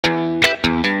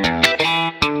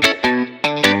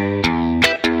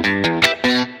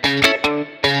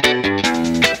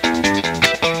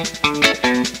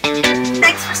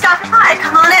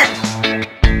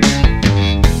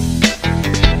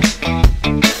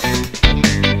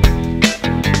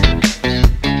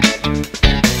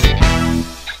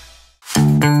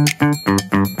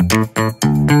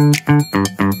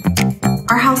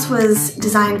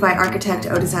designed by architect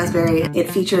Otis Asbury.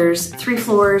 It features 3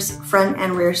 floors, front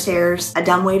and rear stairs, a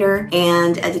dumbwaiter,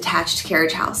 and a detached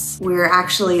carriage house. We're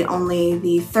actually only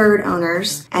the 3rd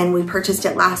owners, and we purchased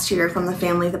it last year from the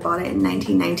family that bought it in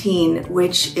 1919,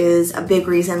 which is a big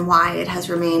reason why it has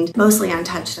remained mostly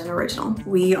untouched and original.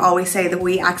 We always say that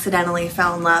we accidentally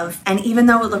fell in love, and even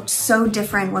though it looked so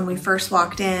different when we first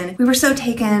walked in, we were so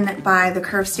taken by the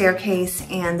curved staircase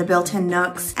and the built-in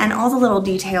nooks and all the little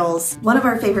details. One of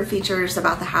our favorite features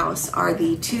about the house are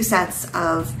the 2 sets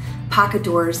of pocket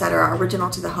doors that are original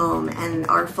to the home and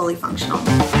are fully functional.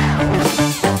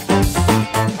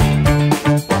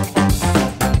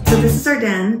 So this is our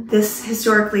den. This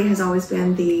historically has always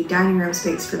been the dining room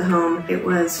space for the home. It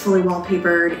was fully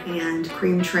wallpapered and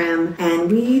cream trim,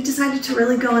 and we decided to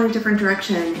really go in a different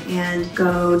direction and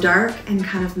go dark and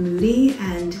kind of moody,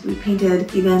 and we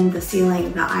painted even the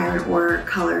ceiling the iron ore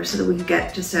color so that we could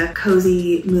get just a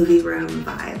cozy movie room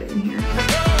vibe in here.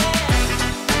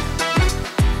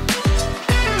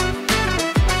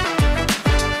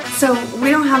 So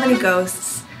we don't have any ghosts.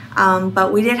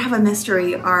 But we did have a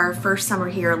mystery our first summer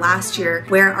here last year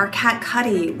where our cat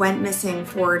Cuddy went missing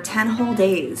for 10 whole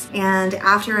days, and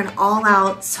after an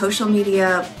all-out social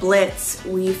media blitz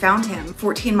we found him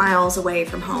 14 miles away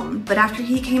from home. But after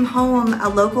he came home, a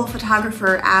local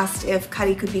photographer asked if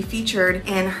Cuddy could be featured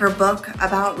in her book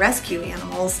about rescue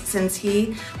animals, since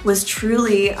he was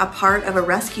truly a part of a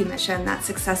rescue mission that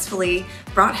successfully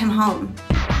brought him home.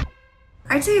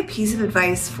 I'd say a piece of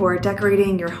advice for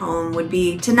decorating your home would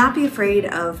be to not be afraid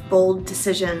of bold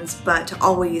decisions, but to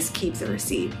always keep the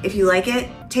receipt. If you like it,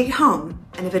 take it home.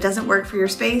 And if it doesn't work for your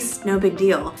space, no big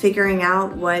deal. Figuring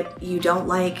out what you don't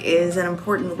like is an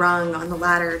important rung on the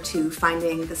ladder to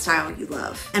finding the style you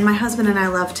love. And my husband and I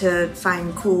love to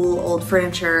find cool old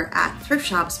furniture at thrift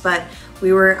shops, but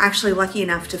we were actually lucky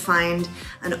enough to find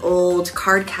an old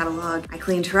card catalog. I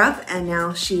cleaned her up and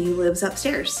now she lives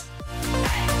upstairs.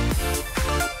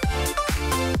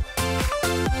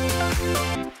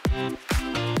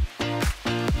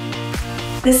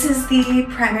 This is the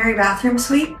primary bathroom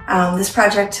suite. This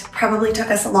project probably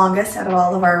took us the longest out of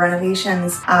all of our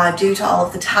renovations due to all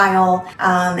of the tile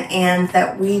and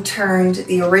that we turned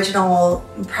the original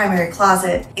primary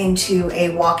closet into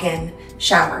a walk-in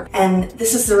shower. And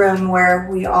this is the room where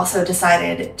we also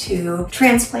decided to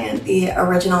transplant the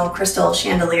original crystal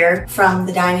chandelier from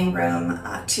the dining room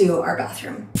to our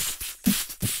bathroom.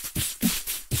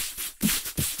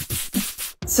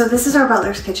 So this is our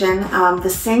butler's kitchen. The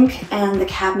sink and the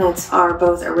cabinets are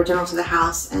both original to the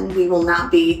house, and we will not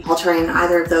be altering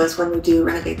either of those when we do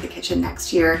renovate the kitchen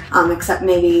next year, except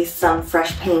maybe some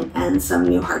fresh paint and some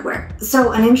new hardware.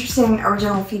 So an interesting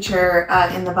original feature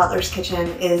in the butler's kitchen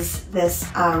is this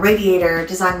radiator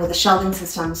designed with a shelving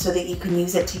system so that you can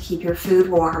use it to keep your food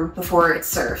warm before it's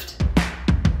served.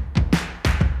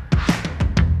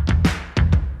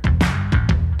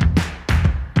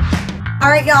 All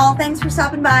right, y'all, thanks for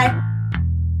stopping by.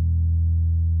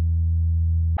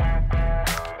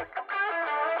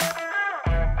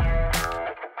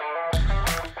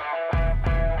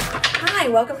 Hi,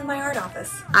 welcome to my art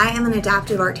office. I am an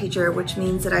adaptive art teacher, which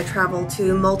means that I travel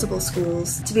to multiple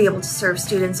schools to be able to serve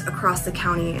students across the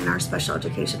county in our special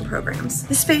education programs.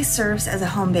 This space serves as a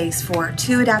home base for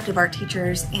 2 adaptive art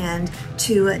teachers and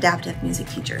 2 adaptive music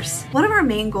teachers. One of our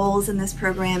main goals in this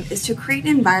program is to create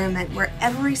an environment where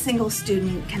every single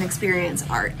student can experience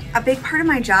art. A big part of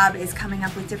my job is coming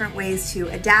up with different ways to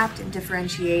adapt and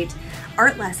differentiate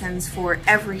art lessons for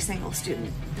every single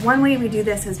student. One way we do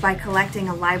this is by collecting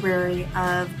a library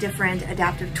of different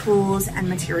adaptive tools and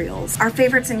materials. Our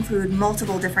favorites include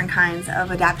multiple different kinds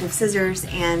of adaptive scissors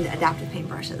and adaptive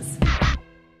paintbrushes.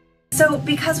 So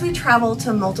because we travel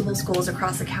to multiple schools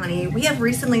across the county, we have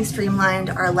recently streamlined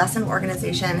our lesson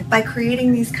organization by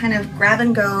creating these kind of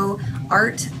grab-and-go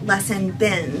art lesson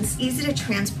bins. Easy to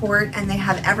transport, and they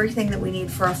have everything that we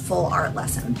need for a full art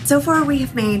lesson. So far we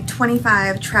have made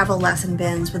 25 travel lesson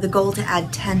bins with a goal to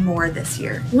add 10 more this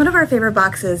year. One of our favorite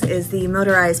boxes is the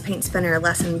motorized paint spinner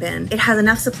lesson bin. It has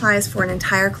enough supplies for an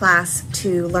entire class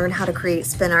to learn how to create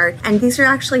spin art, and these are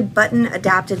actually button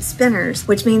adapted spinners,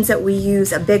 which means that we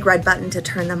use a big red button to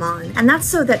turn them on. And that's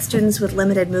so that students with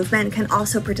limited movement can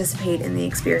also participate in the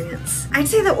experience. I'd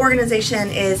say that organization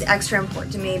is extra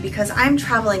important to me because I'm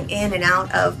traveling in and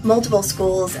out of multiple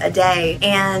schools a day,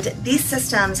 and these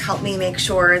systems help me make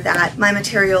sure that my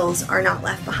materials are not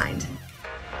left behind.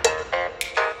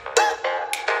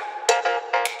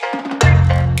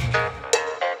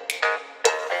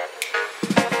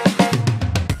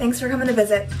 Thanks for coming to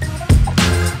visit.